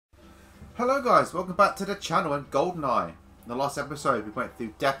Hello guys, welcome back to the channel and GoldenEye. In the last episode we went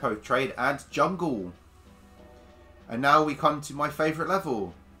through Depot, Trade and Jungle. And now we come to my favourite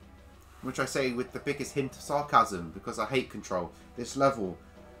level. Which I say with the biggest hint of sarcasm because I hate Control. This level,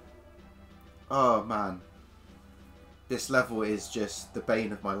 oh man. This level is just the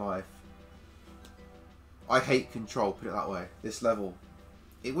bane of my life. I hate Control, put it that way. This level.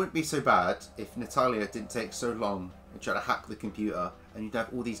 It wouldn't be so bad if Natalia didn't take so long and try to hack the computer and you'd have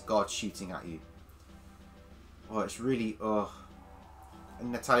all these guards shooting at you. Oh, it's really, oh.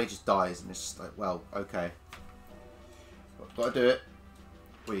 And Natalia just dies and it's just like, well, okay. Gotta do it.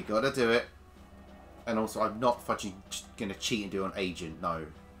 We gotta do it. And also, I'm not fudging gonna cheat and do it on Agent, no.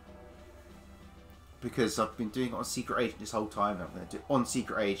 Because I've been doing it on Secret Agent this whole time and I'm gonna do it on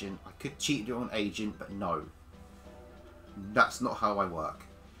Secret Agent. I could cheat and do it on Agent, but no. That's not how I work.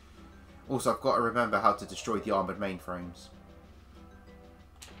 Also, I've got to remember how to destroy the armoured mainframes.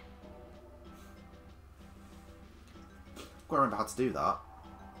 I've got to remember how to do that.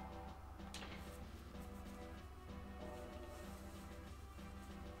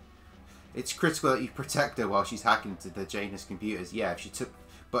 It's critical that you protect her while she's hacking into the Janus computers. Yeah, if she took...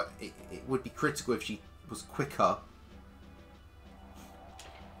 But it would be critical if she was quicker.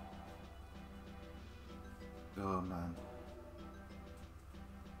 Oh, man.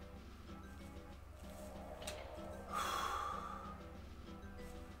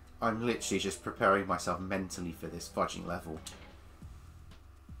 I'm literally just preparing myself mentally for this fudging level.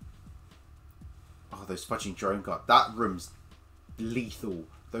 Oh, those fudging drone guns. That room's lethal.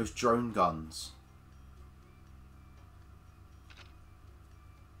 Those drone guns.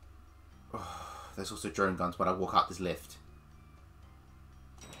 Oh, there's also drone guns when I walk out this lift.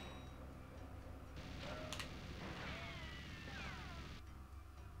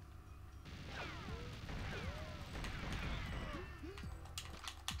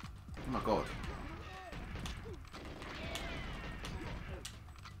 Oh my god.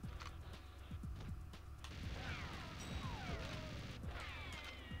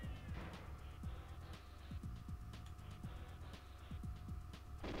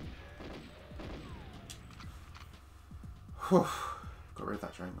 Whew. Got rid of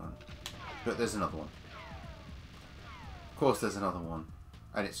that drone gun. But there's another one. Of course there's another one.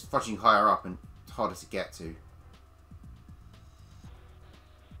 And it's fudging higher up and harder to get to.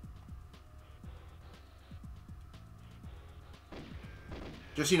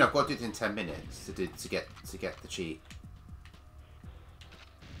 Just so you know, I've got to do it in 10 minutes to get the cheat.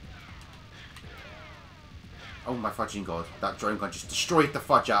 Oh my fudging god! That drone gun just destroyed the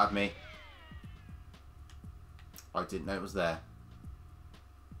fudge out of me. I didn't know it was there.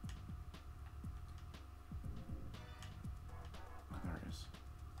 Oh, there it is.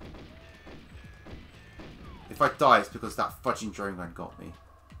 If I die, it's because that fudging drone gun got me.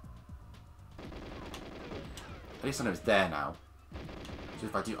 At least I know it's there now. So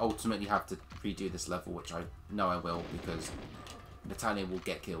if I do ultimately have to redo this level, which I know I will, because Natalia will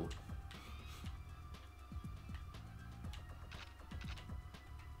get killed.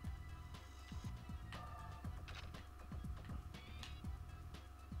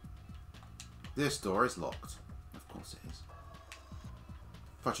 This door is locked. Of course it is.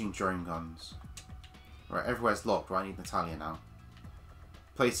 Fudging drone guns. Right, everywhere's locked, right? I need Natalia now.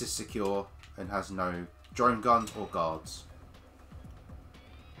 Place is secure and has no drone guns or guards.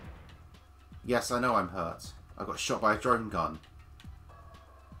 Yes, I know I'm hurt. I got shot by a drone gun.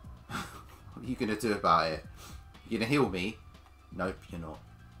 What are you going to do about it? You going to heal me? Nope, you're not.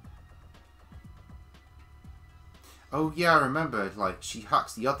 Oh yeah, I remember, like, she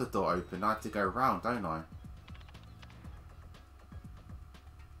hacks the other door open. I have to go around, don't I?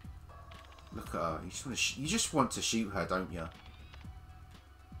 Look at her. You just want to shoot her, don't you?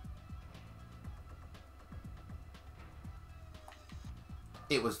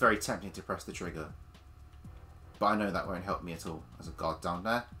 It was very tempting to press the trigger. But I know that won't help me at all. There's a guard down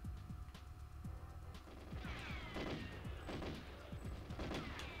there.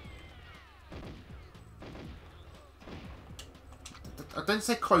 I don't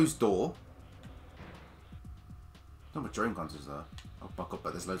say closed door. No more drone guns is there. Oh my god,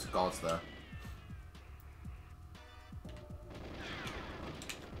 but there's loads of guards there.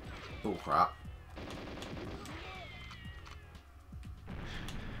 Bull crap.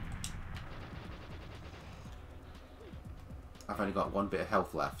 I've only got one bit of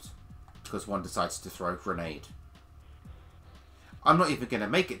health left because one decides to throw a grenade. I'm not even going to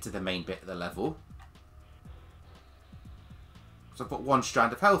make it to the main bit of the level. So I've got one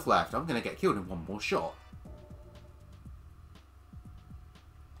strand of health left. I'm going to get killed in one more shot.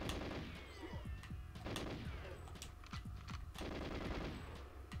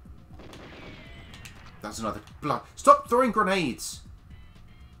 That's another blood. Stop throwing grenades!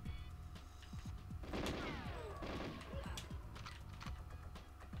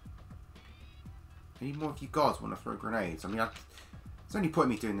 I need more of you guys want to throw grenades. I mean, it's only point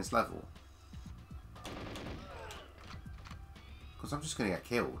me doing this level. Because I'm just going to get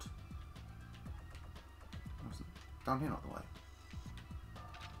killed. Down here, not the way.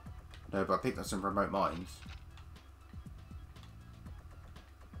 No, but I picked up some remote mines.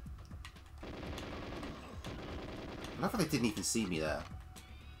 I love how they didn't even see me there.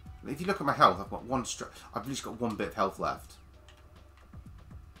 If you look at my health, I've got I've just got one bit of health left.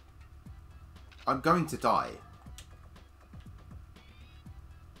 I'm going to die.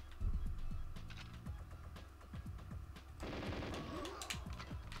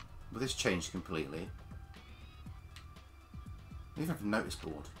 Well, this changed completely. I even have a notice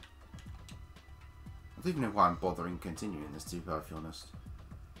board. I don't even know why I'm bothering continuing this, to be perfectly honest.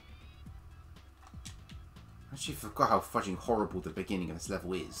 I actually forgot how fudging horrible the beginning of this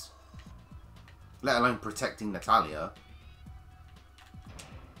level is. Let alone protecting Natalia.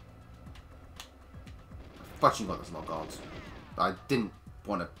 I fudging got this lot of guards. But I didn't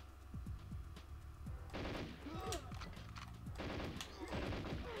want to...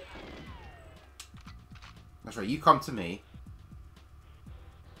 That's right, you come to me.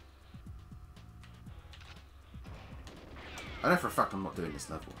 I know for a fact I'm not doing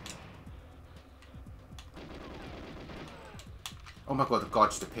this level. Oh my god, the guard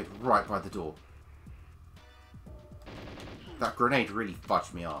just appeared right by the door. That grenade really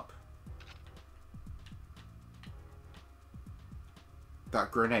fudged me up. That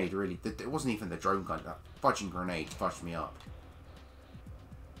grenade really... It wasn't even the drone gun. That fudging grenade fudged me up.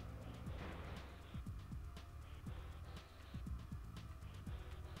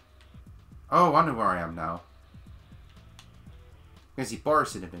 Oh, I know where I am now. I'm going to see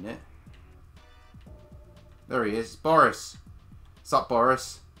Boris in a minute. There he is. Boris! What's up,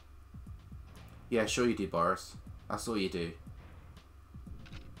 Boris? Yeah, sure you do, Boris. That's all you do.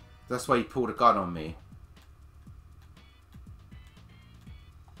 That's why you pulled a gun on me.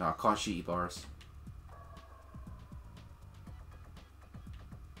 No, I can't shoot you, Boris.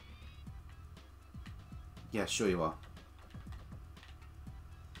 Yeah, sure you are.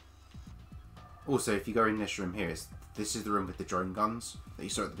 Also, if you go in this room here, this is the room with the drone guns that you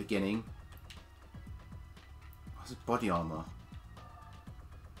saw at the beginning. What's body armor?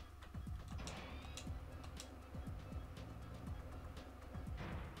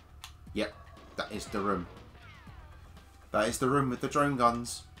 Yep, that is the room. That is the room with the drone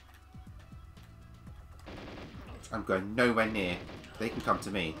guns. I'm going nowhere near. They can come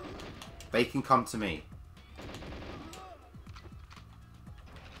to me. They can come to me.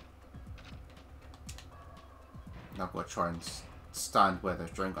 Now I've got to try and stand where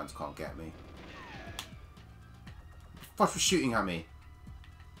those drone guns can't get me. Fudge was shooting at me.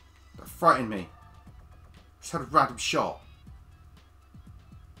 That frightened me. Just had a random shot.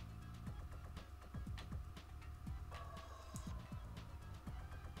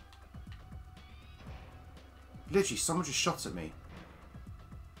 Literally, someone just shot at me.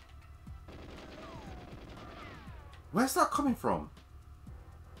 Where's that coming from?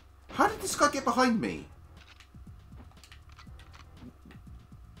 How did this guy get behind me?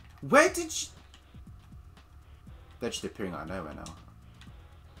 Where did you... They're just appearing out of nowhere now.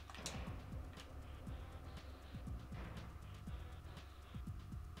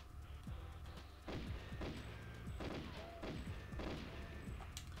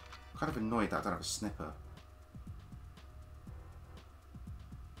 Kind of annoyed that I don't have a snipper.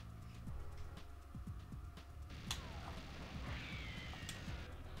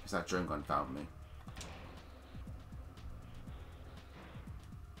 Because that drone gun found me.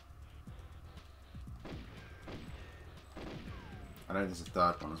 I know there's a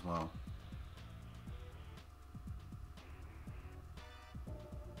third one as well.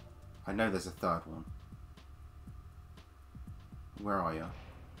 I know there's a third one. Where are you?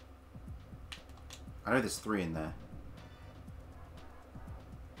 I know there's 3 in there.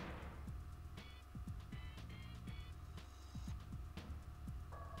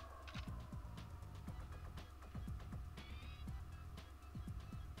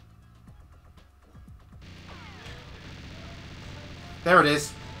 There it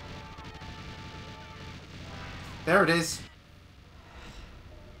is. There it is.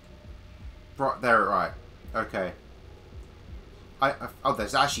 Right there, right. Okay. Oh,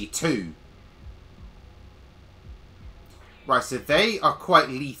 there's actually 2. Right, so they are quite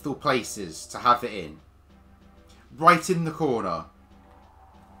lethal places to have it in. Right in the corner.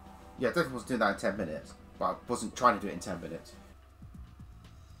 Yeah, I definitely wasn't doing that in 10 minutes. But I wasn't trying to do it in 10 minutes.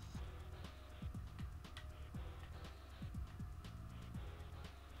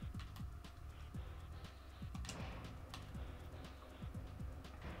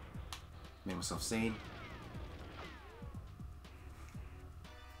 Make myself seen.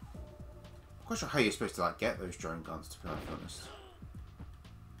 I'm quite sure how you're supposed to like get those drone guns, to be honest.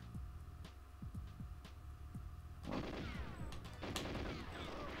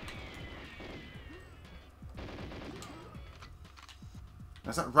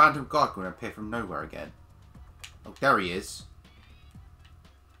 There's that random guard going to appear from nowhere again. Oh, there he is.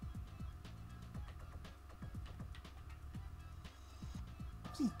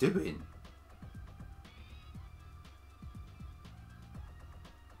 What's he doing?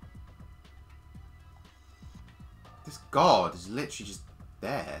 This guard is literally just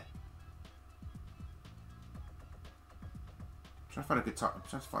there. I'm trying to find a good time.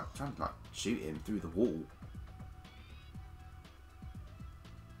 I'm trying to like shoot him through the wall.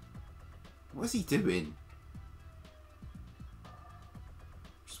 What is he doing?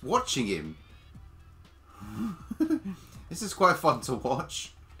 Just watching him. This is quite fun to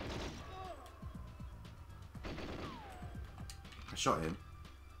watch. I shot him.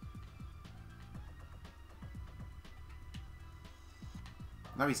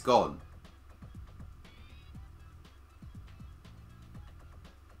 Now he's gone.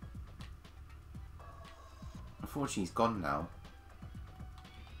 Unfortunately, he's gone now.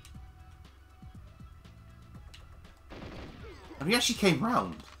 And he actually came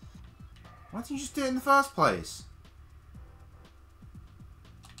round. Why didn't you just do it in the first place?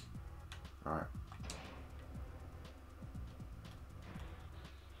 Alright.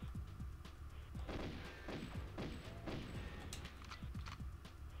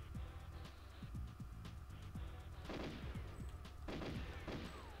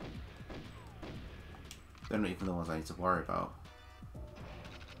 They're not even the ones I need to worry about.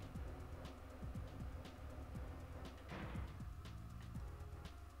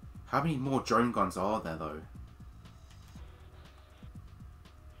 How many more drone guns are there, though?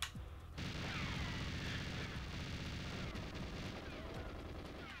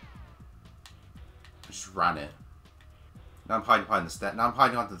 I just ran it. Now I'm hiding behind the stairs. Now I'm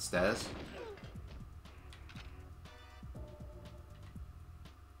hiding under the stairs.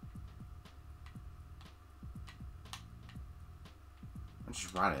 I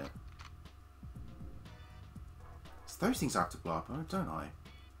just ran it. It's those things I have to blow up, don't I?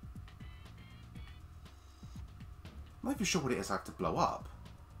 I'm not even sure what it is I have to blow up.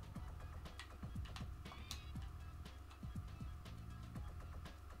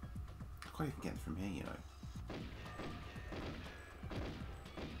 I can't even get it from here, you know.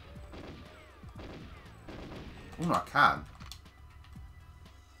 Oh no, I can.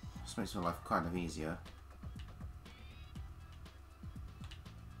 This makes my life kind of easier.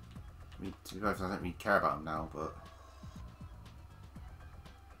 I mean, to be honest, I don't really care about them now, but...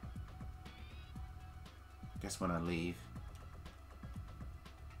 guess when I leave.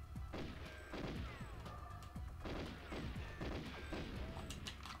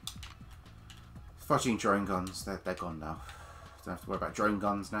 Fudging drone guns, they're gone now. Don't have to worry about drone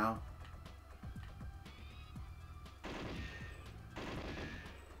guns now.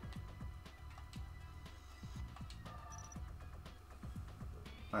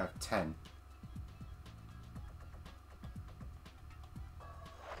 I have 10.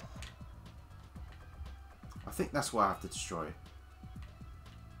 I think that's what I have to destroy.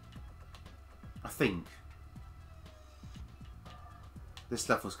 I think. This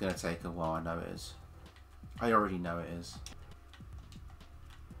level's going to take a while, I know it is. I already know it is.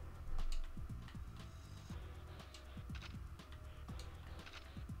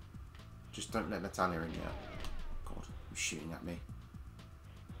 Just don't let Natalia in yet. God, he's shooting at me.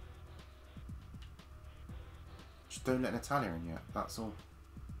 Just don't let Natalia in yet, that's all.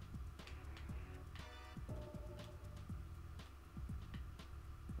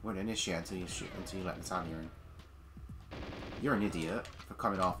 Won't initiate until you let Natalia in. You're an idiot for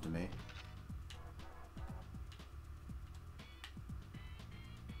coming after me.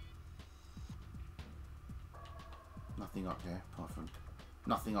 Nothing up here, apart from...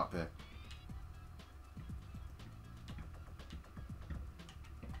 nothing up here.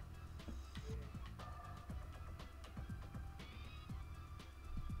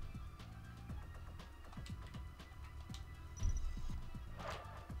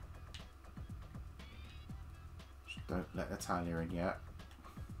 Don't let Natalia in yet.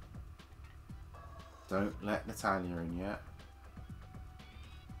 Don't let Natalia in yet.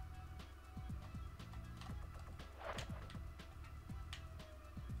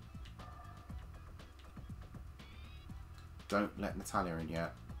 Don't let Natalia in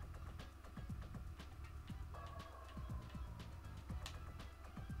yet.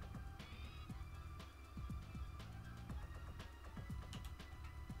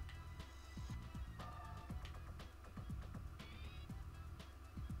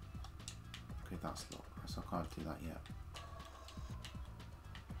 that's locked, so I can't do that yet.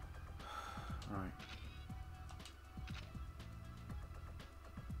 Right.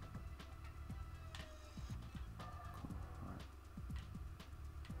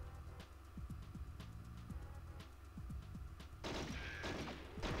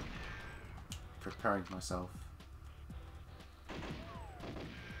 Preparing myself.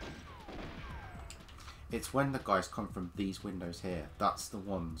 It's when the guys come from these windows here. That's the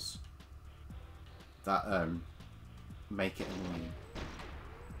ones that make it annoying.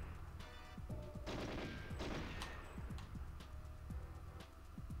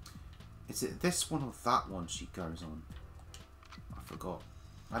 Is it this one or that one she goes on? I forgot.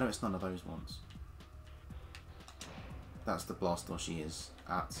 I know it's none of those ones. That's the blast door she is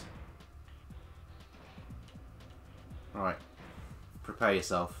at. Right. Prepare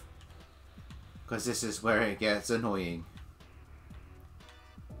yourself. Because this is where it gets annoying.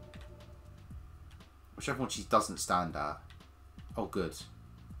 Whichever one she doesn't stand at. Oh, good.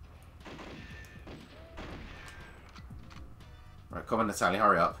 Right, come on, Natalia,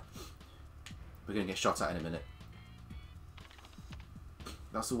 hurry up. We're going to get shot at in a minute.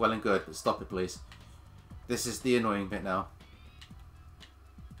 That's all well and good, but stop it, please. This is the annoying bit now.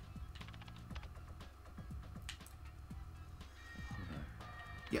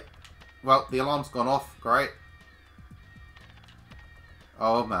 Yep. Well, the alarm's gone off. Great.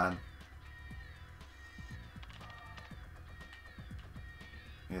 Oh, man.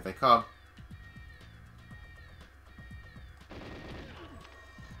 Here they come.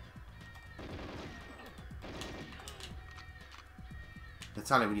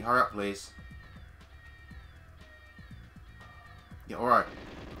 Natalia, will you hurry up, please? Yeah, alright.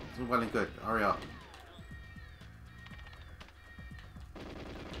 It's all well and good. Hurry up.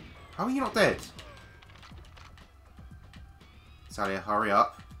 How are you not dead? Natalia, hurry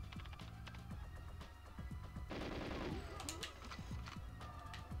up.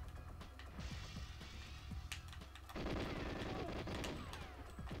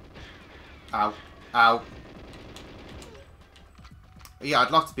 Ow. Ow. Yeah,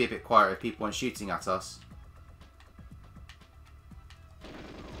 I'd love to be a bit quieter if people weren't shooting at us.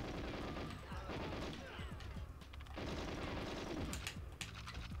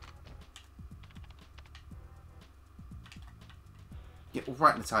 Yeah,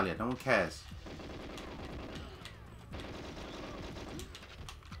 alright, Natalia, no one cares.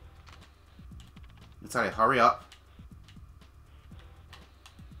 Natalia, hurry up.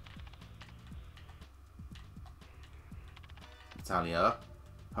 Natalia,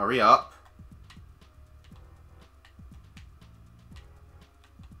 hurry up.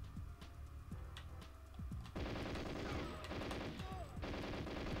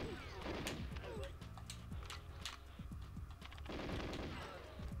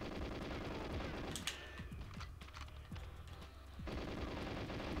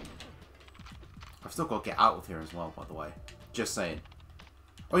 I've still got to get out of here as well, by the way. Just saying.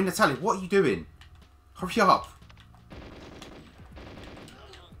 Oh, Natalia, what are you doing? Hurry up.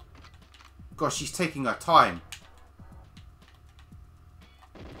 Gosh, she's taking her time.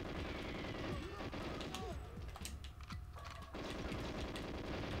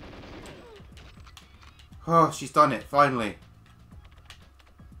 Oh, she's done it, finally.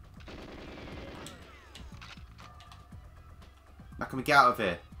 Now can we get out of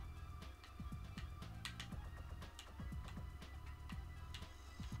here?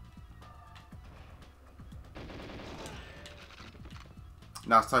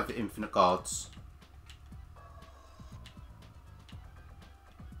 Now it's time for infinite guards.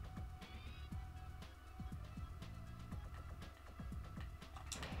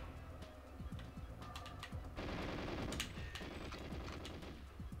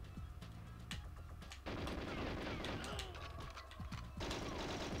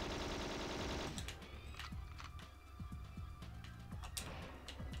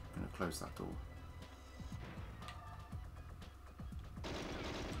 I'm going to close that door.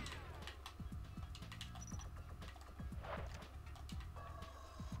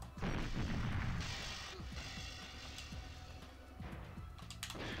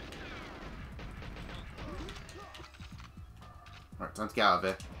 Right, time to get out of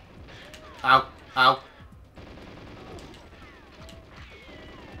here. Ow! Ow!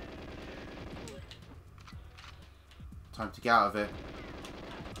 Time to get out of here.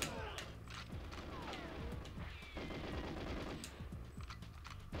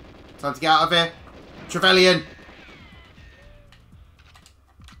 Time to get out of here. Trevelyan!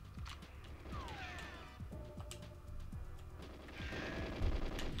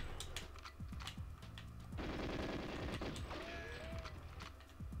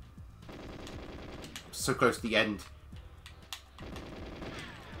 so close to the end.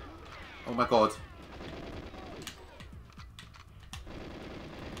 Oh my god.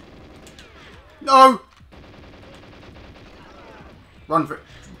 No! Run for it.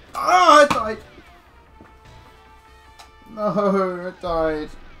 Ah, I died. No, I died.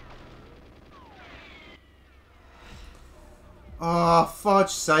 Oh, fudge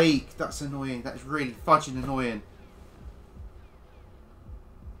sake. That's annoying. That is really fudging annoying.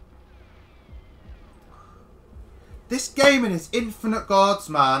 This game and its infinite guards,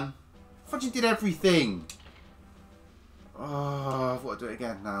 man. Fudging did everything. Oh, I've got to do it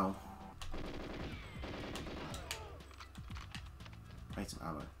again now. I need some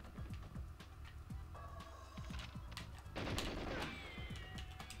ammo.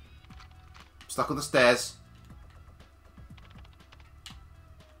 Stuck on the stairs.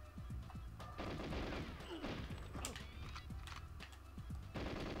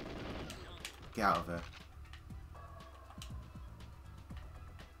 Get out of there.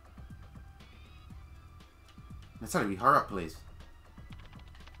 Natalie, hurry up, please.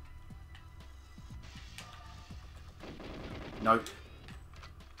 No.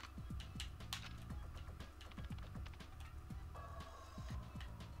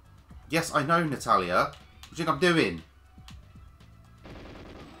 Yes, I know, Natalia. What do you think I'm doing?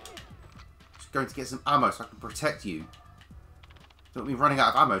 Just going to get some ammo so I can protect you. Don't want me running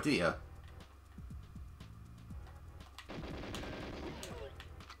out of ammo, do you?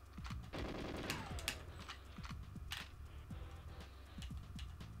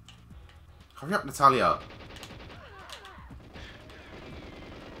 Hurry up, Natalia.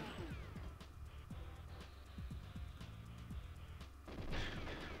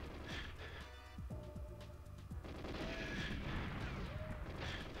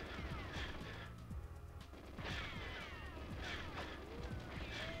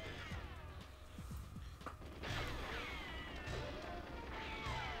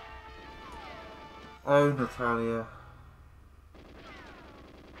 Oh, Natalia.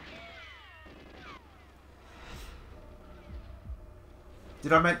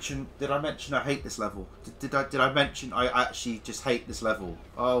 Did I mention I hate this level? Did I mention I actually just hate this level?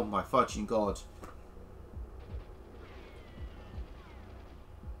 Oh my fudging god.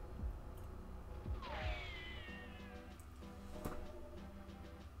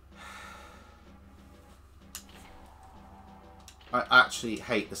 I actually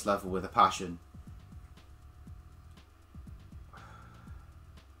hate this level with a passion.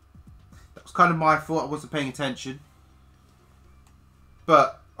 That was kind of my fault, I wasn't paying attention.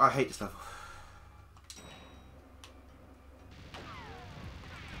 But I hate this level.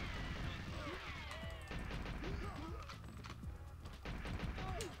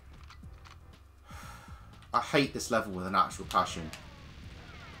 I hate this level with an actual passion.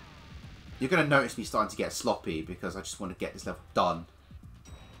 You're going to notice me starting to get sloppy because I just want to get this level done.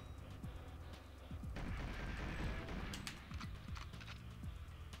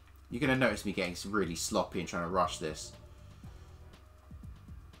 You're going to notice me getting really sloppy and trying to rush this.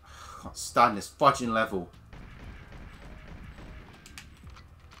 I can't stand this fudging level.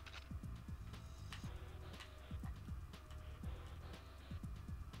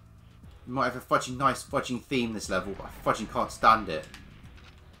 You might have a fudging nice fudging theme this level, but I fudging can't stand it.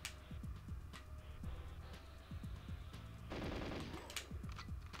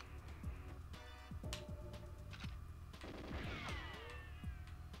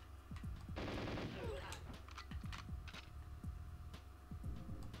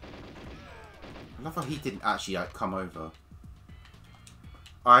 I love how he didn't actually come over.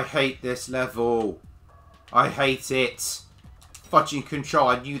 I hate this level. I hate it. Fudging control.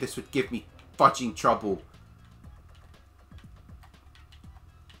 I knew this would give me fudging trouble.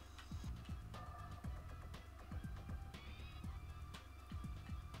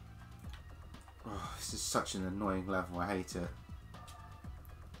 Oh, this is such an annoying level. I hate it.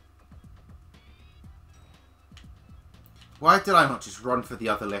 Why did I not just run for the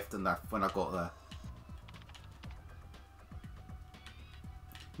other lift and that when I got there?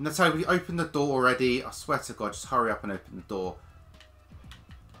 Natalia, will you open the door already? I swear to God, just hurry up and open the door.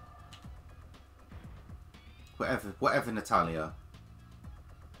 Whatever, Natalia.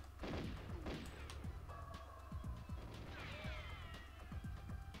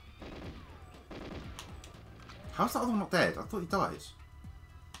 How's that other one not dead? I thought he died.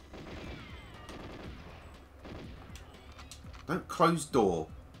 Don't close door.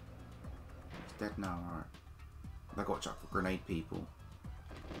 He's dead now, alright. I got to check for grenade people.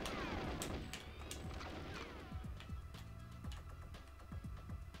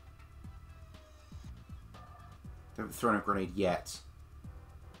 Don't throw a grenade yet.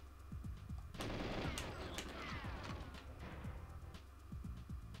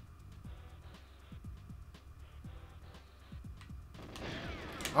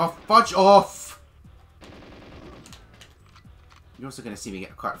 Oh, fudge off! You're also going to see me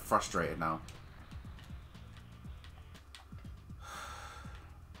get quite frustrated now.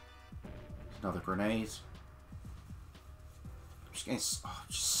 Another grenade. I'm just getting just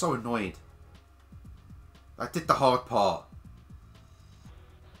so annoyed. I did the hard part.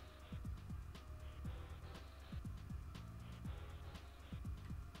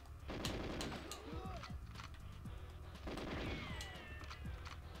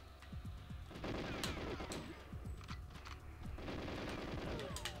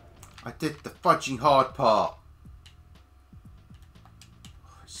 I did the fudging hard part.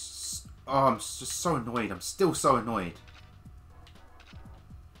 Oh, I'm just so annoyed. I'm still so annoyed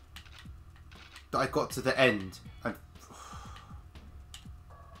that I got to the end. And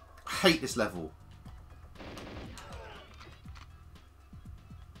I hate this level.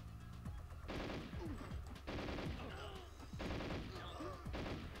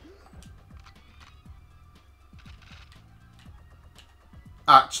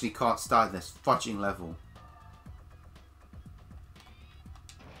 Actually can't stand this fudging level.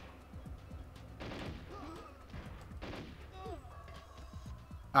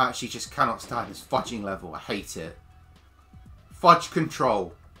 I actually just cannot stand this fudging level. I hate it. Fudge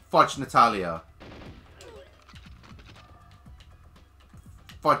control. Fudge Natalia.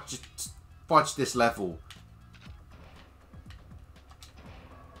 Fudge this level.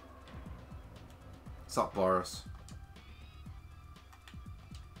 What's up, Boris?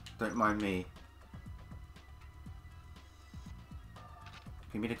 Don't mind me.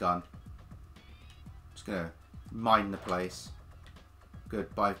 Give me the gun. Just gonna mine the place.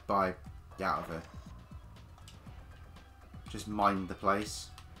 Good, bye. Get out of it. Just mine the place.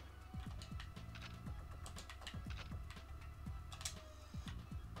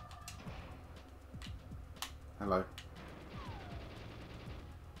 Hello.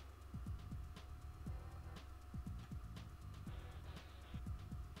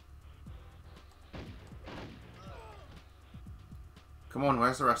 Come on,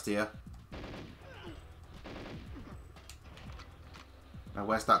 where's the rest of you? Now,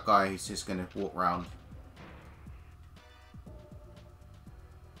 where's that guy who's just going to walk round?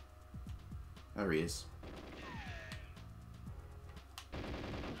 There he is.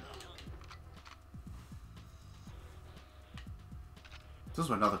 There's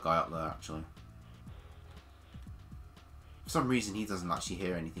another guy up there, actually. For some reason, he doesn't actually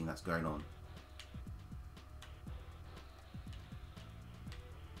hear anything that's going on.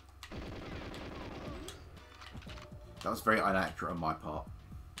 That was very inaccurate on my part.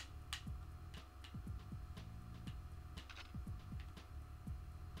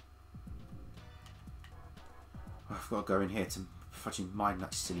 I've got to go in here to fucking mine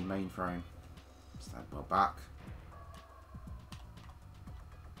that silly mainframe. Stand well back.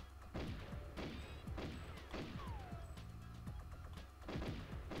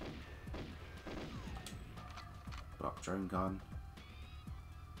 Block drone gun.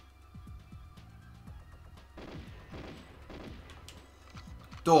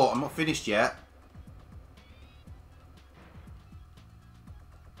 Door, I'm not finished yet.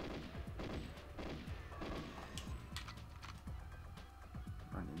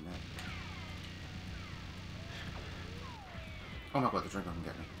 Run in there. Oh my god, the drone gun can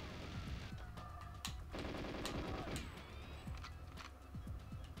get me.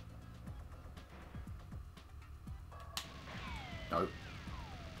 No.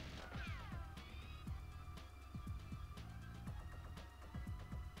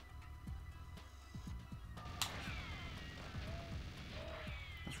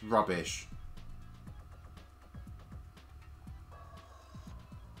 Rubbish.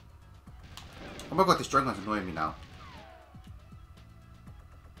 Oh my god, this drone gun's annoying me now.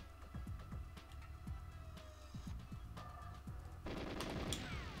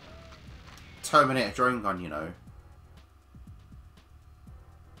 Terminator drone gun, you know.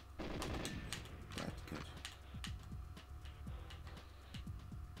 Dead, good.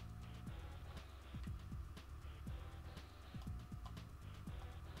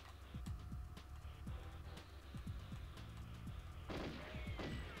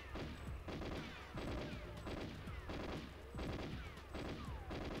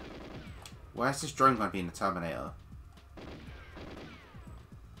 Where's this drone gun being the Terminator?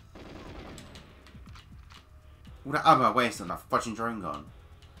 All that ammo I wasted on that fudging drone gun.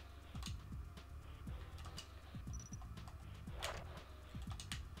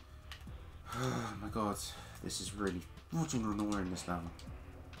 Oh my god, this is really fucking annoying, this level.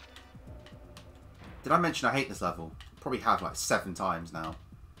 Did I mention I hate this level? Probably have like 7 times now.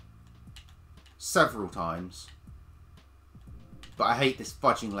 Several times. But I hate this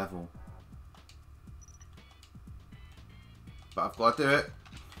fudging level. But I've got to do it.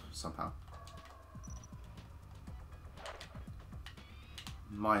 Somehow.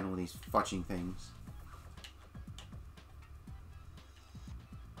 Mine all these fudging things.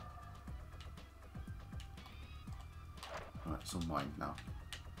 Right, it's all mine now.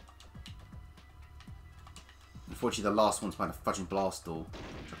 Unfortunately, the last one's behind a fudging blast door,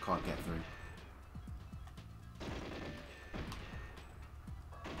 which I can't get through.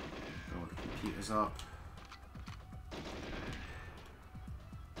 All the computers up.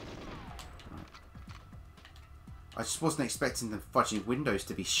 Right. I just wasn't expecting the fudging windows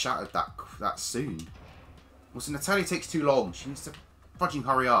to be shattered that soon. Also, Natalia takes too long. She needs to fudging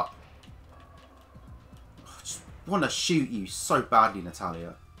hurry up. I just want to shoot you so badly,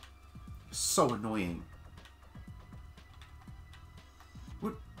 Natalia. It's so annoying.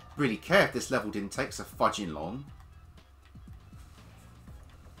 Wouldn't really care if this level didn't take so fudging long.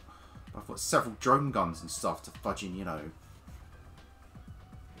 I've got several drone guns and stuff to fudging, you know.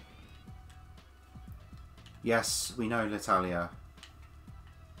 Yes, we know, Natalia.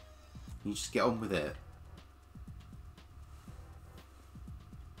 You just get on with it.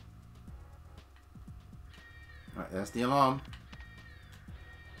 Right, there's the alarm.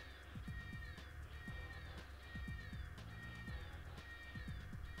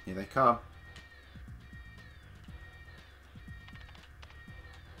 Here they come.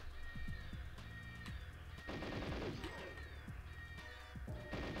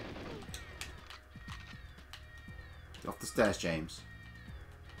 Get off the stairs, James.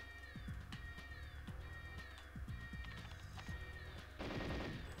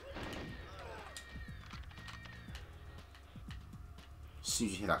 As soon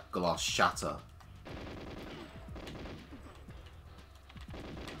as you hear that glass shatter.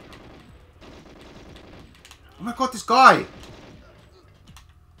 Oh my god, this guy! Do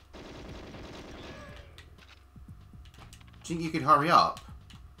you think you could hurry up?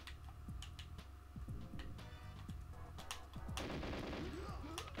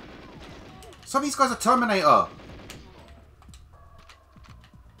 Some of these guys are Terminator!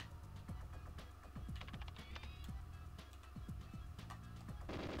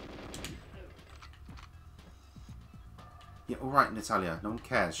 Yeah, alright, Natalia. No one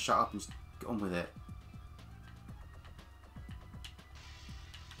cares. Shut up and just get on with it.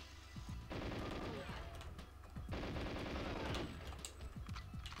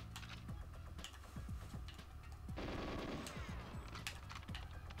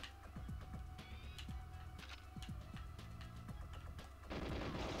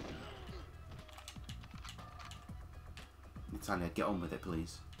 Natalia, get on with it,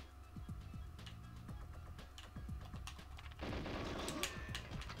 please.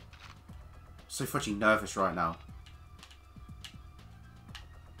 So fucking nervous right now.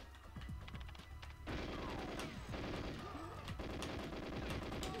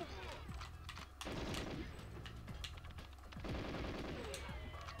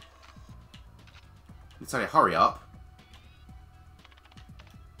 Natalia, hurry up.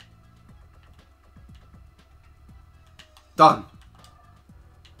 Done.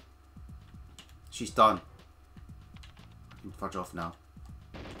 She's done. I can fudge off now.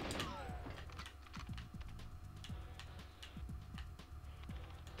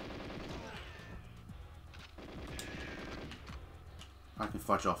 I can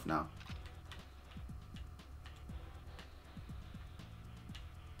fudge off now.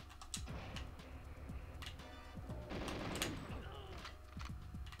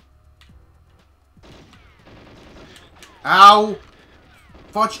 Ow!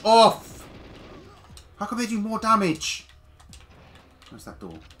 Fudge off! How come they do more damage? Where's that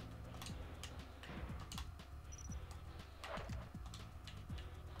door?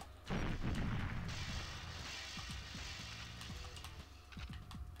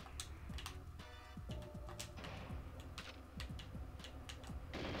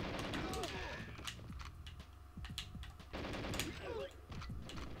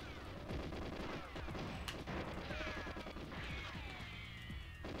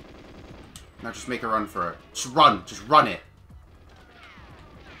 Now just make a run for it. Just run. Just run it.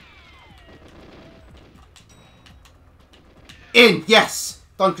 In! Yes!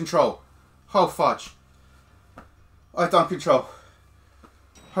 Done control. Oh, fudge. I've done control.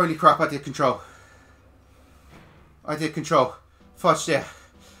 Holy crap, I did control. I did control. Fudge there.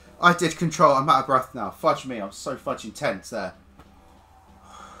 I did control. I'm out of breath now. Fudge me. I'm so fudging tense there.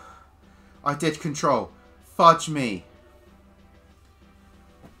 I did control. Fudge me.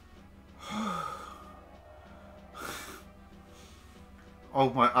 Oh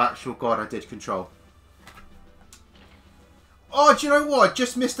my actual god, I did control. Oh, do you know what? I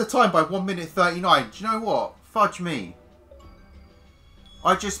just missed the time by 1 minute 39. Do you know what? Fudge me.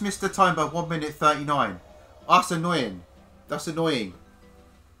 I just missed the time by 1 minute 39. That's annoying. That's annoying.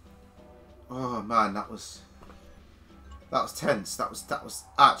 Oh man, that was tense. That was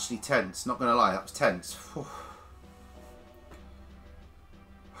actually tense. Not gonna lie, that was tense.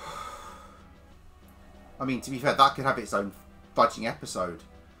 I mean, to be fair, that could have its own fudging episode.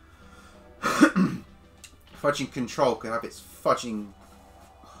 Fudging Control could have its fudging...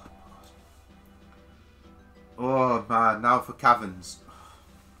 Oh man, now for Caverns.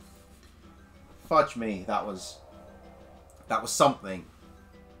 Fudge me, that was something.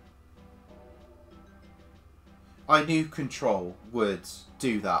 I knew Control would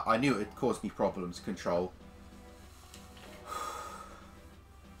do that. I knew it would cause me problems, Control.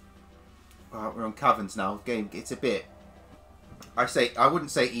 We're on Caverns now. Game, it's a bit... I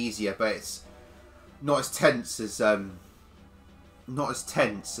wouldn't say easier, but it's not as tense as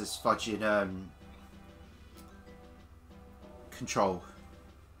fudging Control.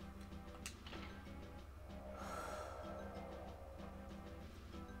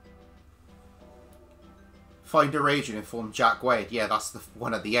 Find a rage and inform Jack Wade. Yeah, that's the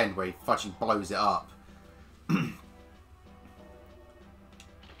one at the end where he fudging blows it up.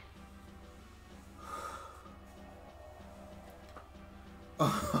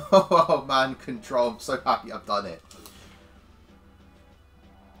 Oh man, Control. I'm so happy I've done it.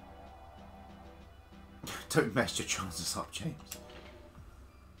 Don't mess your chances up, James.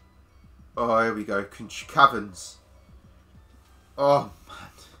 Oh, here we go. Caverns. Oh, man.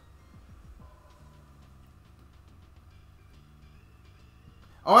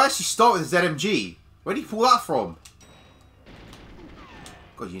 Oh, I actually start with a ZMG. Where did you pull that from?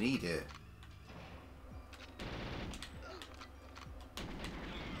 God, you need it.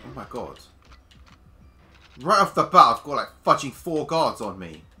 Oh my god. Right off the bat, I've got like fudging 4 guards on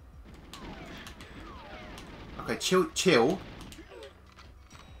me. Okay, chill.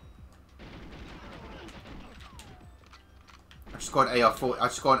 I just got an AR-4. I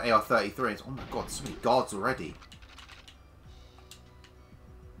just got an AR-33. Oh my god, so many guards already.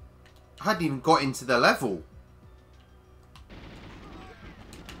 I hadn't even got into the level.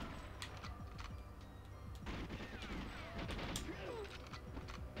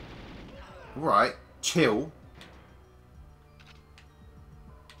 Alright, chill.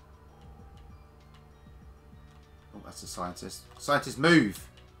 Oh, that's a scientist. Scientist, move!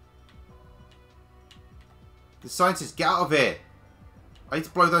 The scientist, get out of here! I need to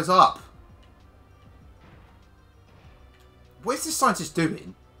blow those up. What is this scientist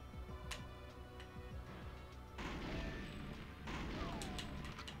doing?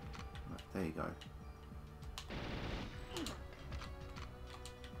 Right, there you go.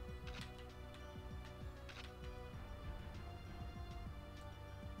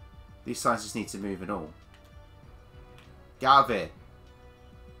 These scientists need to move and all. Get out of here.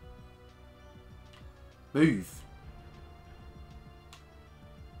 Move.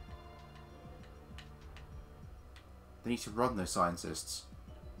 They need to run, those scientists.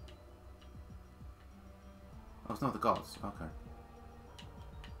 Oh, it's not the guards. Okay.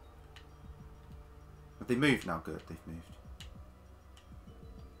 Have they moved now? Good, they've moved.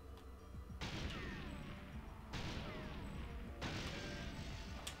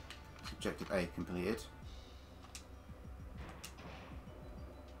 Objective A completed.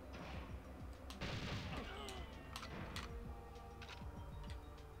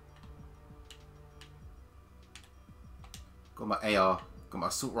 Got my AR, got my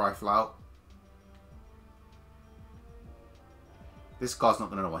assault rifle out. This guy's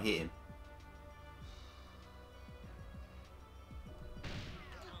not going to know what hit him.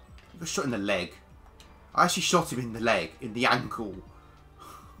 He got shot in the leg. I actually shot him in the leg, in the ankle.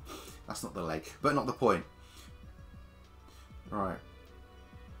 That's not the leg, but not the point. Right.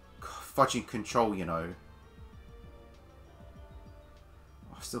 Fudging Control, you know.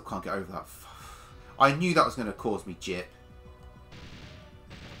 I still can't get over that. I knew that was going to cause me jip.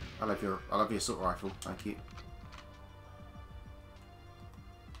 I love your assault rifle. Thank you.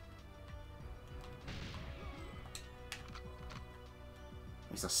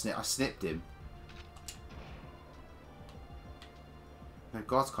 At least I snipped him. No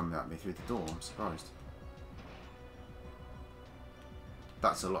guards coming at me through the door. I'm surprised.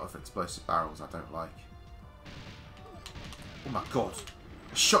 That's a lot of explosive barrels I don't like. Oh my god.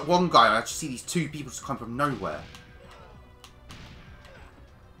 I shot one guy and I just see these 2 people just come from nowhere.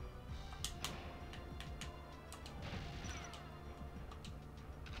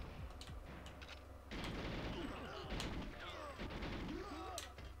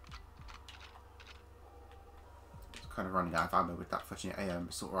 Kind of running out of ammo with that fucking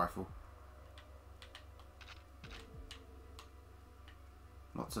assault rifle.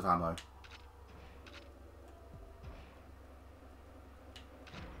 Lots of ammo.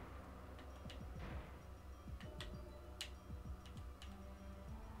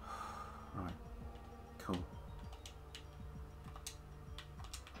 Right. Cool.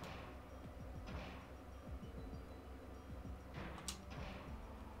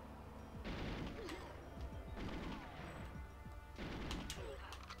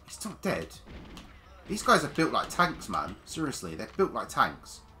 He's not dead. These guys are built like tanks, man. Seriously, they're built like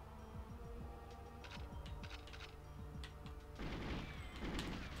tanks.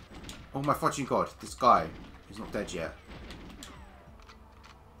 Oh my fucking god, this guy is not dead yet.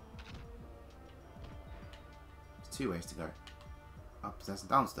 There's two ways to go. Upstairs and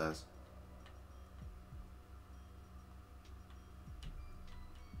downstairs.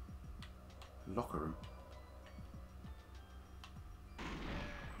 Locker room.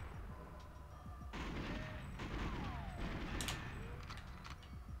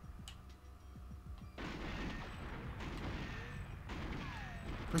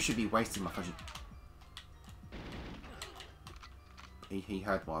 I should be wasting my fucking... He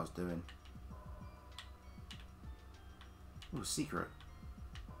heard what I was doing. Ooh, secret.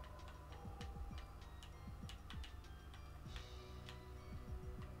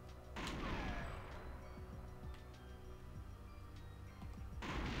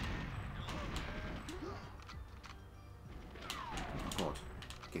 Oh god.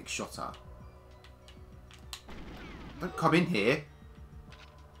 Getting shot at. Don't come in here.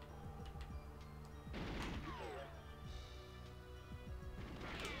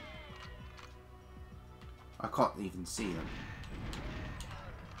 I can't even see them.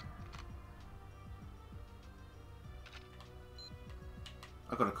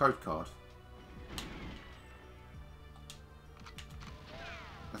 I got a code card.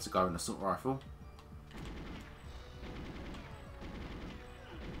 That's a guy with an assault rifle.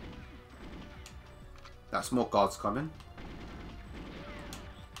 That's more guards coming.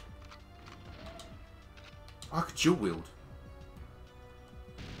 Oh, I could dual wield.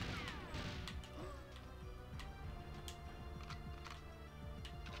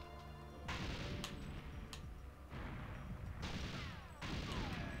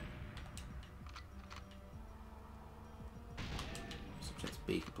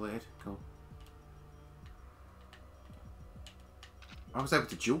 B completed. Cool. I was able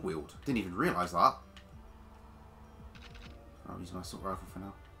to dual wield. Didn't even realise that. I'll use my assault rifle for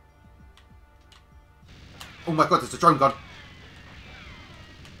now. Oh my god, there's a drone gun.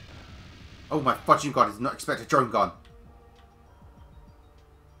 Oh my fudging god, I did not expect a drone gun.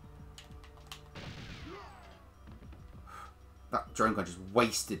 That drone gun just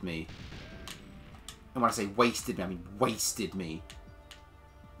wasted me. And when I say wasted me, I mean wasted me.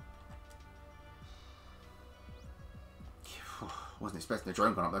 Wasn't expecting a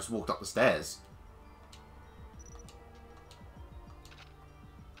drone gun up. I just walked up the stairs.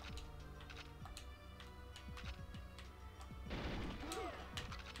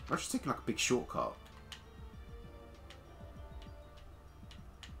 I was just taking like a big shortcut.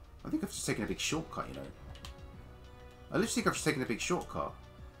 I think I've just taken a big shortcut, you know. I literally think I've just taken a big shortcut.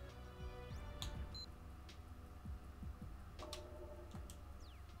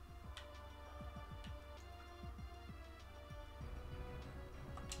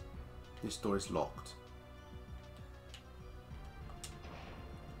 This door is locked.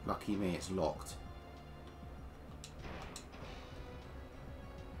 Lucky me, it's locked.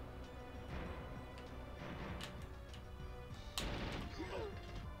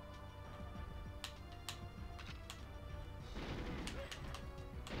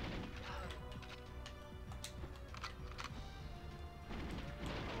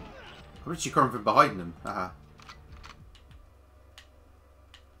 I'm literally coming from behind them. Haha.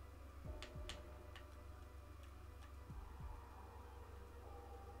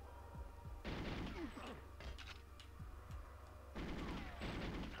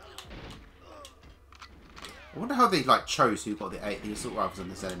 I wonder how they like chose who got the assault rifles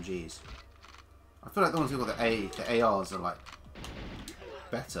and the SMGs. I feel like the ones who got the ARs are like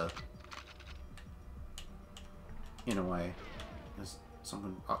better in a way. There's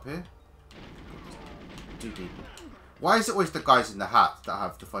someone up here. Two people. Why is it always the guys in the hat that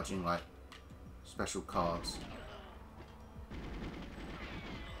have the fudging like special cards?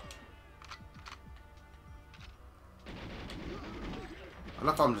 I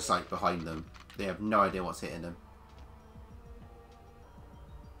love how I'm just like behind them. They have no idea what's hitting them.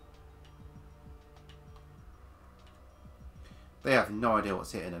 They have no idea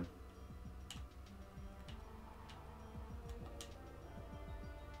what's hitting them.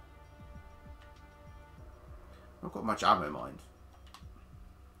 much ammo, mind.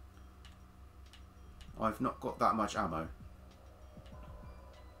 I've not got that much ammo.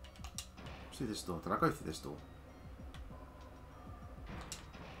 Through this door. Did I go through this door?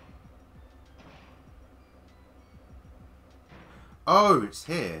 Oh, it's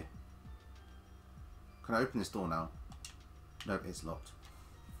here. Can I open this door now? Nope, it's locked.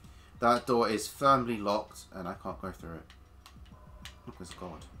 That door is firmly locked and I can't go through it. Look, there's a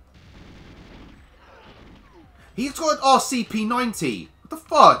god. He's got an RCP-90! What the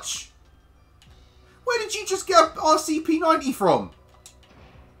fudge? Where did you just get an RCP-90 from?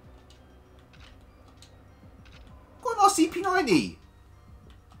 Got an RCP-90!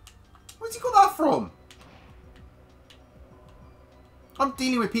 Where's he got that from? I'm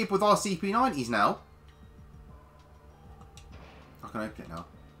dealing with people with RCP-90s now. I can open it now.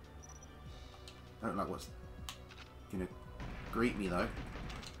 I don't like what's gonna greet me though.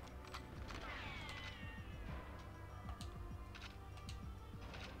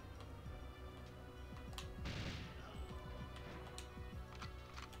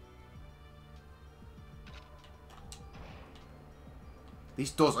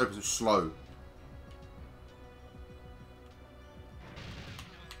 These doors open so slow.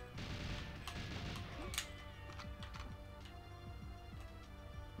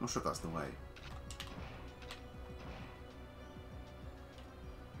 I'm not sure if that's the way.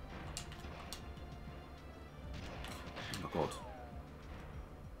 Oh my god.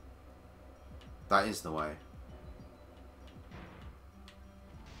 That is the way.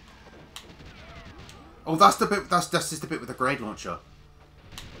 Oh, that's the bit. That's just the bit with the grenade launcher.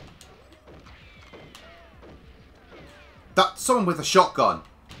 That's someone with a shotgun.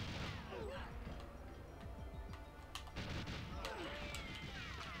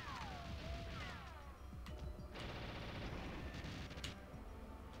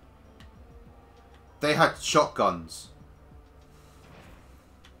 They had shotguns.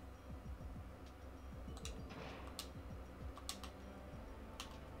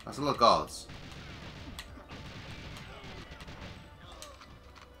 That's a lot of guards.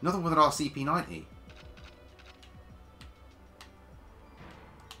 Another one with an RCP-90.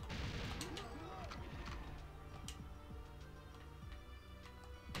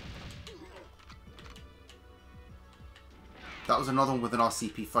 That was another one with an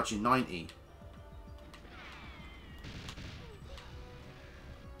RCP-90.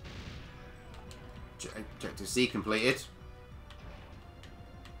 Objective C completed.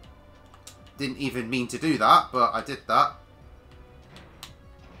 Didn't even mean to do that, but I did that.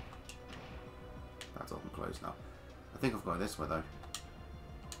 That's open closed now. I think I've got to go this way though.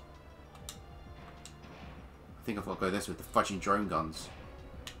 I think I've got to go this with the fudging drone guns.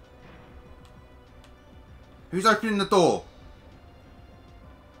 Who's opening the door?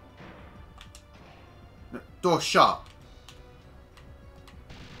 No, door shut.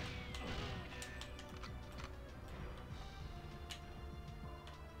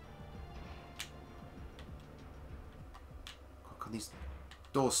 Can these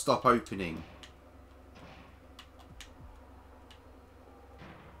doors stop opening?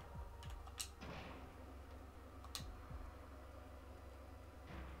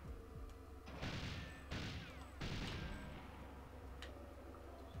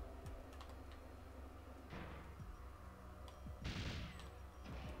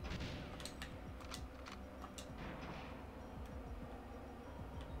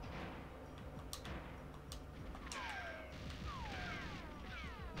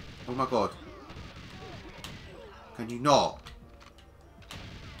 Oh my god. Can you not?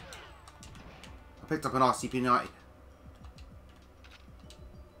 I picked up an RCP-90.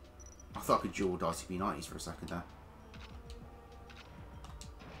 I thought I could dual RCP-90s for a second there.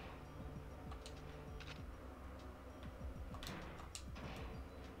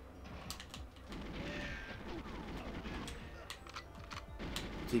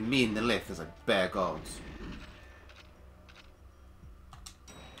 Between me and the lift, there's like bare guards.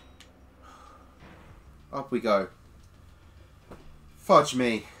 Up we go. Fudge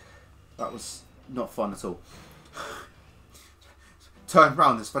me. That was not fun at all. Turned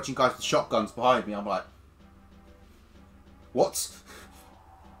round, there's fudging guys with shotguns behind me. I'm like, what?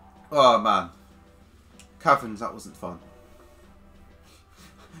 Oh man. Caverns, that wasn't fun.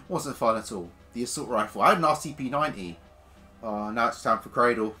 Wasn't fun at all. The assault rifle. I had an RCP-90. Oh, now it's time for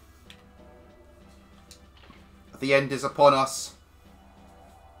Cradle. The end is upon us.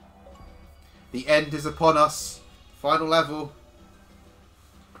 The end is upon us. Final level.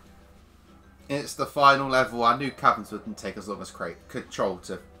 It's the final level. I knew Caverns wouldn't take as long as Control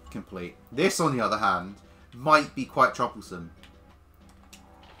to complete. This, on the other hand, might be quite troublesome.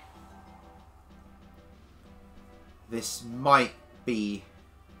 This might be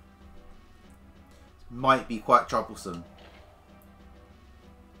quite troublesome.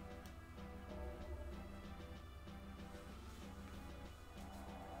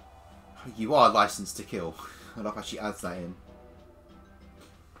 You are licensed to kill. I love how she adds that in.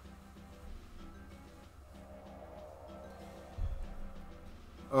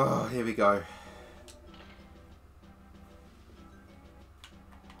 Oh, here we go.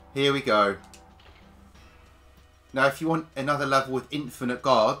 Here we go. Now, if you want another level with infinite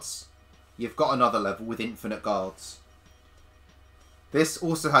guards, you've got another level with infinite guards. This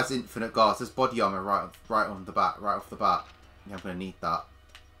also has infinite guards. There's body armor right on the bat, right off the bat. Yeah, I'm gonna need that.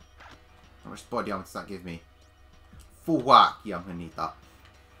 How much body armor does that give me? Full whack. Yeah, I'm gonna need that.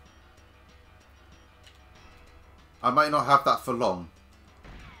 I might not have that for long.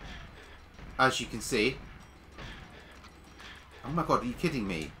 As you can see. Oh my god, are you kidding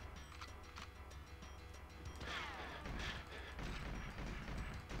me?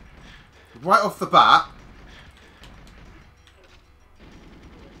 Right off the bat.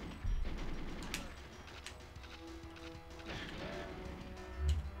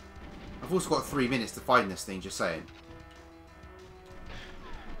 I've also got 3 minutes to find this thing, just saying.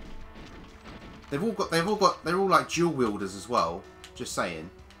 They're all like dual wielders as well, just saying.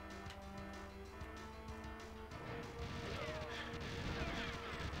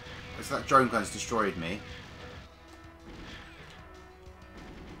 So that drone gun's destroyed me.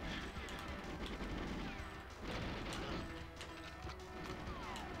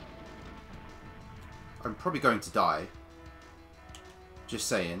 I'm probably going to die. Just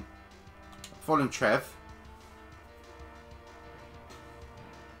saying. Following Trev.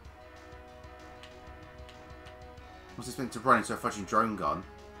 Was this meant to run into a fucking drone gun?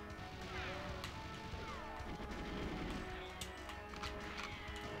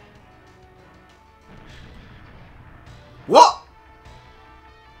 What?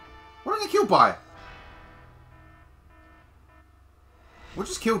 What did I get killed by? What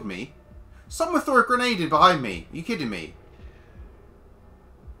just killed me? Someone threw a grenade in behind me. Are you kidding me?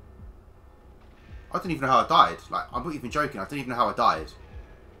 I don't even know how I died. Like, I'm not even joking. I don't even know how I died.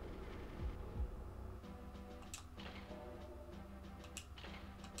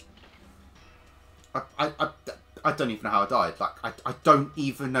 I don't even know how I died. Like, I don't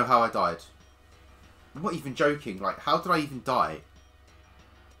even know how I died. I'm not even joking. Like, how did I even die?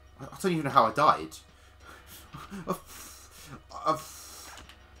 I don't even know how I died.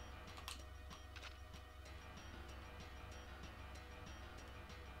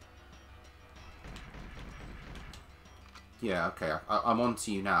 Yeah, okay. I'm on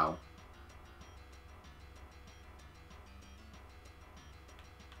to you now.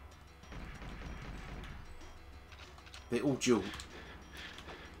 They all dual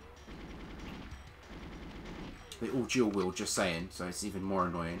wield, just saying, so it's even more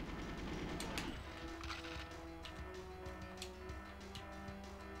annoying.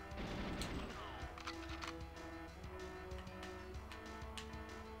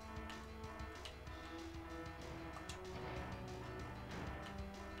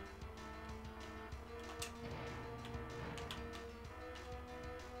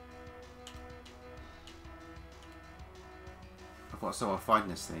 I've got to somehow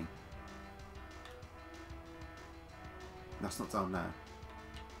find this thing. That's not down there.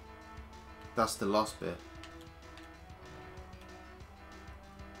 That's the last bit.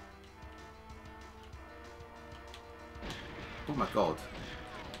 Oh my god.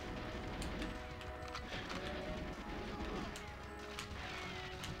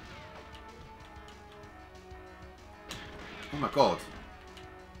 Oh my god.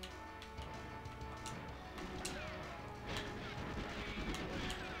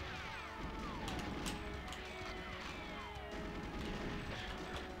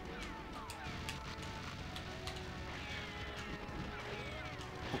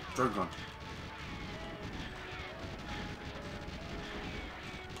 Drone gun.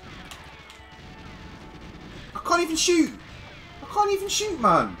 I can't even shoot. I can't even shoot,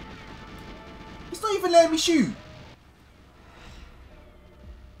 man. It's not even letting me shoot.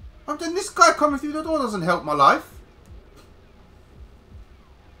 I'm doing this guy coming through the door doesn't help my life.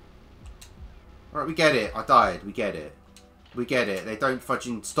 Alright, we get it. I died. We get it. We get it. They don't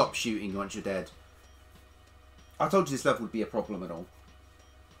fudging stop shooting once you're dead. I told you this level would be a problem and all.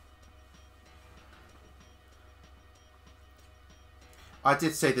 I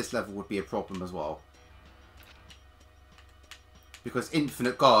did say this level would be a problem as well. Because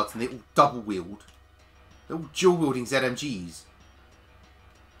infinite guards and they all double wield. They're all dual wielding ZMGs.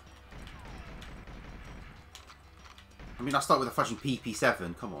 I mean, I start with a fucking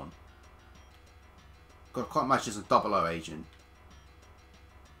PP7, come on. God, I can't imagine as a 00 agent.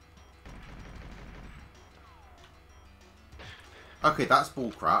 Okay, that's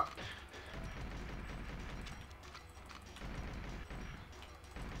bullcrap.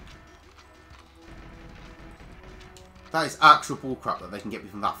 That is actual bullcrap that they can get me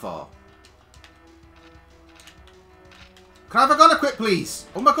from that far. Can I have a gun equipped, please?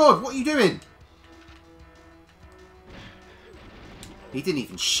 Oh my god, what are you doing? He didn't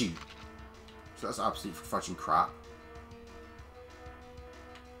even shoot. So that's absolute fudging crap.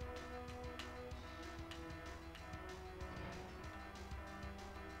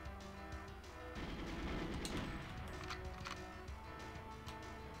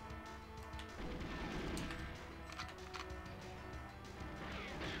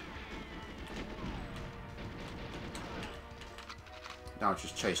 Now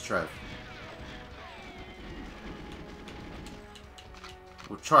just chase Trev.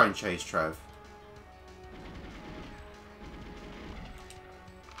 We'll try and chase Trev.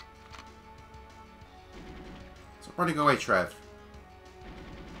 Stop running away, Trev.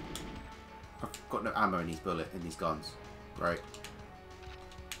 I've got no ammo in these guns. Great.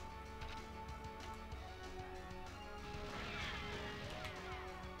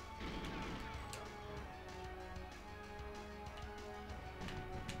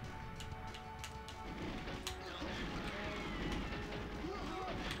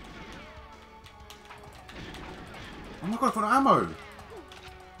 Oh my god, I've got no ammo!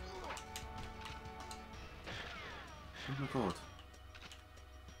 Oh my god.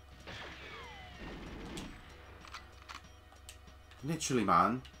 Literally,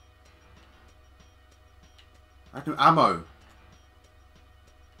 man. I had no ammo.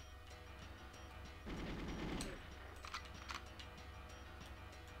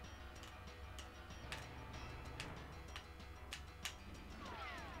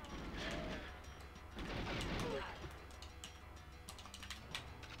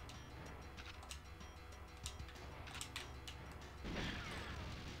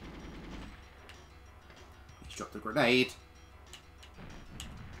 He's dropped a grenade.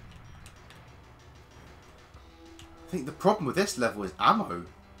 I think the problem with this level is ammo.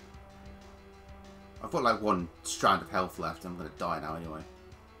 I've got like one strand of health left. I'm going to die now anyway.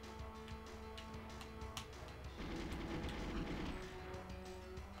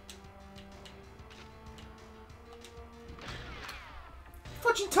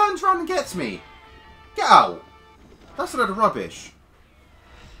 Fudging turns around and gets me. Get out. That's a load of rubbish.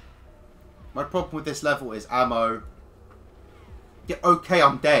 My problem with this level is ammo. Yeah, okay,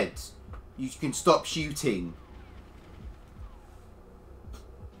 I'm dead. You can stop shooting.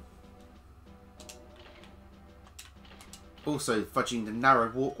 Also, fudging the narrow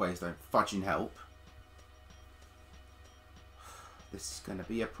walkways don't fudging help. This is going to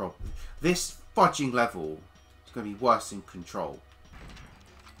be a problem. This fudging level is going to be worse than Control.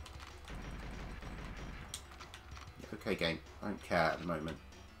 Yeah, okay, game. I don't care at the moment.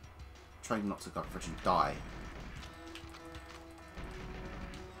 I'm trying not to go fudging die.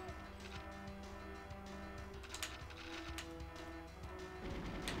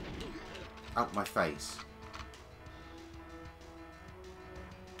 Out my face.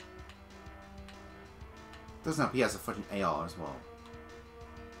 Doesn't help he has a fucking AR as well.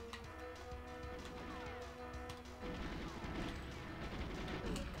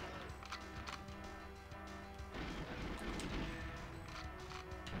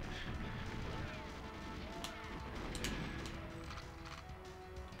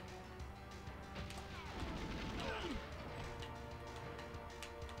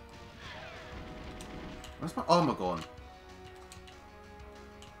 Where's my armor gone?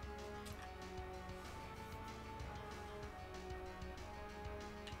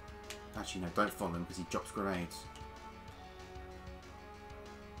 Actually, no, don't follow him because he drops grenades.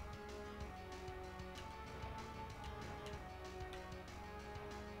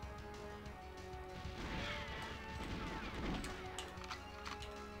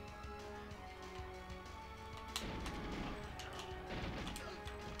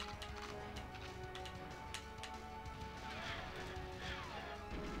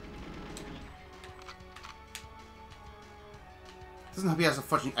 Doesn't help he has a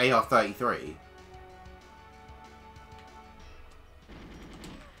fucking AR-33.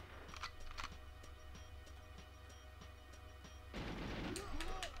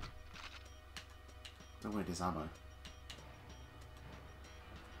 Don't worry, there's ammo.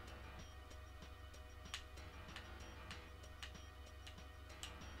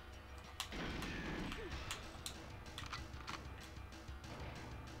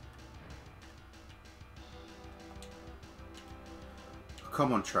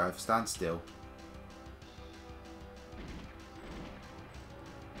 Come on, Trev, stand still.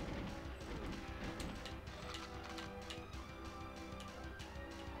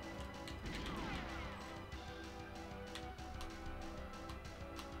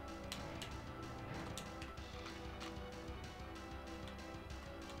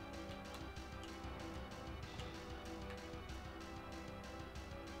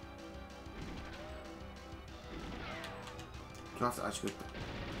 Do I have to actually...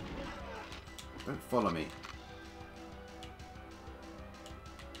 Don't follow me.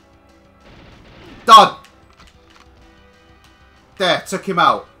 Done! There, took him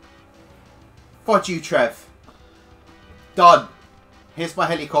out. Fudge you, Trev. Done. Here's my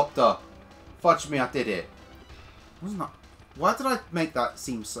helicopter. Fudge me, I did it. Wasn't that... Why did I make that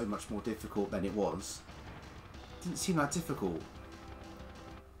seem so much more difficult than it was? It didn't seem that difficult.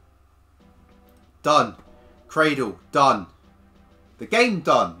 Done. Cradle. Done. The game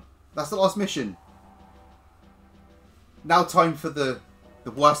done. That's the last mission. Now time for the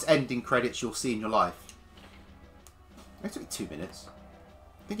worst ending credits you'll see in your life. It took 2 minutes.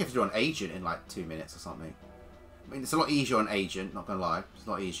 I think you have to do an agent in like 2 minutes or something. I mean, it's a lot easier on agent, not gonna lie. It's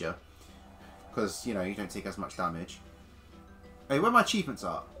a lot easier. Because, you know, you don't take as much damage. Hey, where my achievements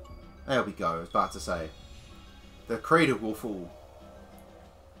are? There we go, I was about to say. The cradle will fall.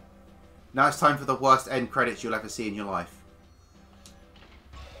 Now it's time for the worst end credits you'll ever see in your life.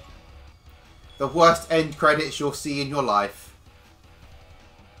 The worst end credits you'll see in your life.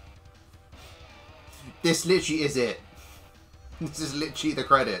 This literally is it. This is literally the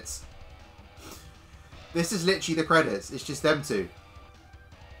credits. This is literally the credits. It's just them two.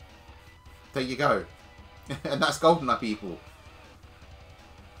 There you go. And that's GoldenEye, people.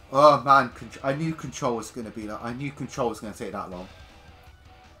 Oh man, I knew Control was going to be like... I knew Control was going to take that long.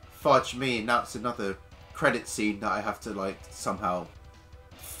 Fudge me, and that's another credit scene that I have to like somehow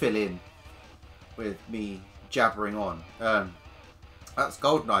fill in with me jabbering on. That's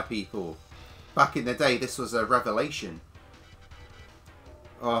GoldenEye, people. Back in the day, this was a revelation.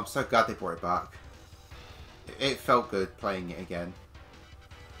 Oh, I'm so glad they brought it back. It felt good playing it again.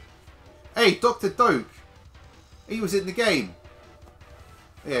 Hey, Dr. Doak! He was in the game!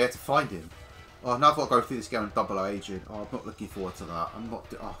 Yeah, I had to find him. Oh, now I've got to go through this game on Double O Agent. Oh, I'm not looking forward to that. I'm not...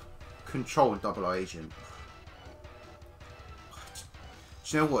 Oh, Control and Double O Agent.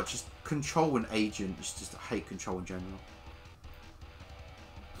 Do you know what? Just Control and Agent. Just I hate Control in general.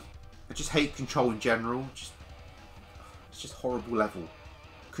 I just hate Control in general. It's just horrible level.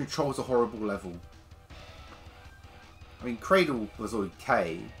 Control's a horrible level. I mean, Cradle was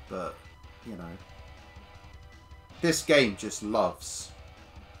okay, but, you know. This game just loves.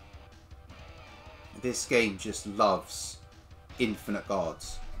 This game just loves infinite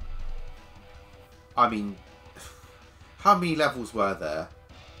guards. I mean, how many levels were there?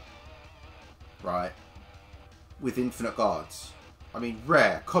 Right. With infinite guards. I mean,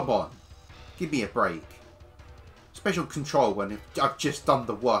 rare. Come on. Give me a break. Special Control when I've just done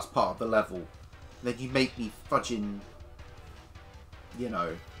the worst part of the level. And then you make me fudging... You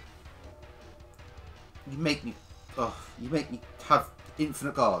know... You make me have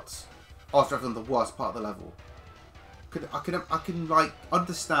infinite guards after I've done the worst part of the level. I can like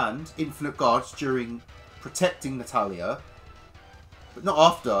understand infinite guards during protecting Natalia, but not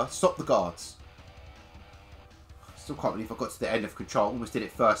after. Stop the guards. Still can't believe I got to the end of Control. Almost did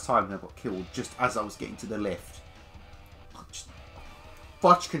it first time and I got killed just as I was getting to the lift. Just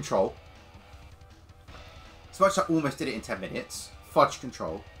fudge Control. So much I almost did it in 10 minutes. Fudge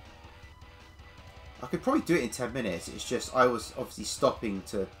Control. I could probably do it in 10 minutes. It's just I was obviously stopping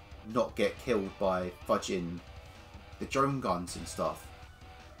to not get killed by fudging the drone guns and stuff.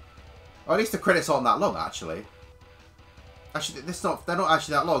 Or at least the credits aren't that long, actually. Actually, they're not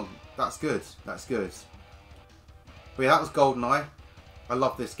actually that long. That's good. That's good. But yeah, that was GoldenEye. I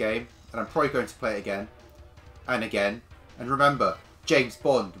love this game. And I'm probably going to play it again. And again. And remember, James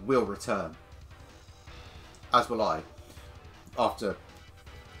Bond will return. As will I. After...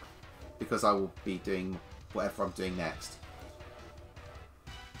 Because I will be doing whatever I'm doing next.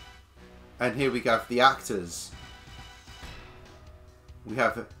 And here we go for the actors. We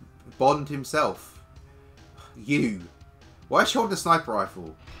have Bond himself. You. Why is she holding a sniper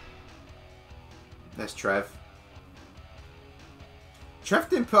rifle? There's Trev. Trev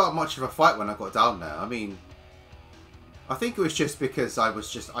didn't put up much of a fight when I got down there. I mean, I think it was just because I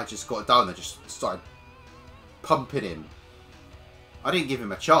just got down there, just started pumping him. I didn't give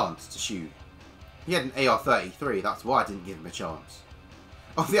him a chance to shoot. He had an AR-33, that's why I didn't give him a chance.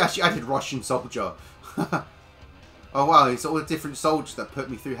 Oh, they actually added Russian soldier. Oh wow, it's all the different soldiers that put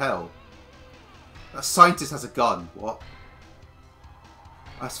me through hell. That scientist has a gun, what?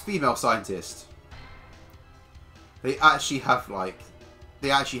 That's a female scientist. They actually have like... They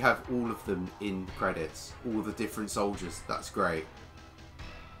actually have all of them in the credits. All the different soldiers, that's great.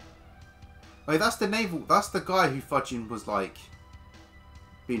 Oh, that's the naval... That's the guy who fudging was like...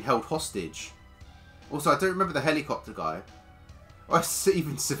 being held hostage. Also, I don't remember the helicopter guy. Oh, it's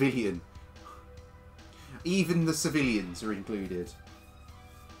even civilian. Even the civilians are included.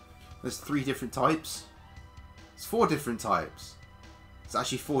 There's 3 different types. It's 4 different types. It's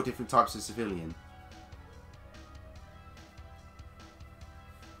actually 4 different types of civilian.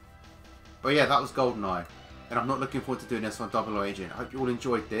 But yeah, that was GoldenEye. And I'm not looking forward to doing this on Double Agent. I hope you all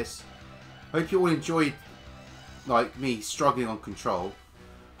enjoyed this. I hope you all enjoyed, like, me struggling on control.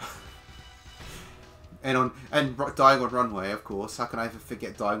 and dying on runway, of course. How can I ever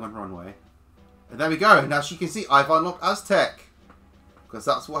forget dying on runway? And there we go. And as you can see, I've unlocked Aztec. Because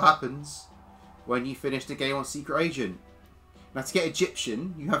that's what happens when you finish the game on Secret Agent. Now, to get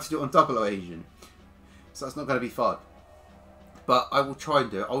Egyptian, you have to do it on Double Agent. So that's not going to be fun. But I will try and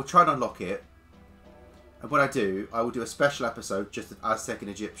do it. I will try and unlock it. And when I do, I will do a special episode just of Aztec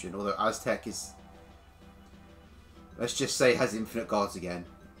and Egyptian. Although Aztec is, let's just say, has infinite guards again.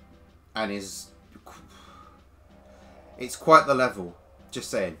 And is... It's quite the level.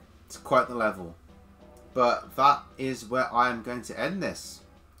 Just saying. It's quite the level. But that is where I am going to end this.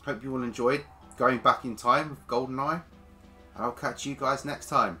 Hope you all enjoyed going back in time with GoldenEye. And I'll catch you guys next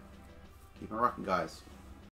time. Keep on rocking, guys.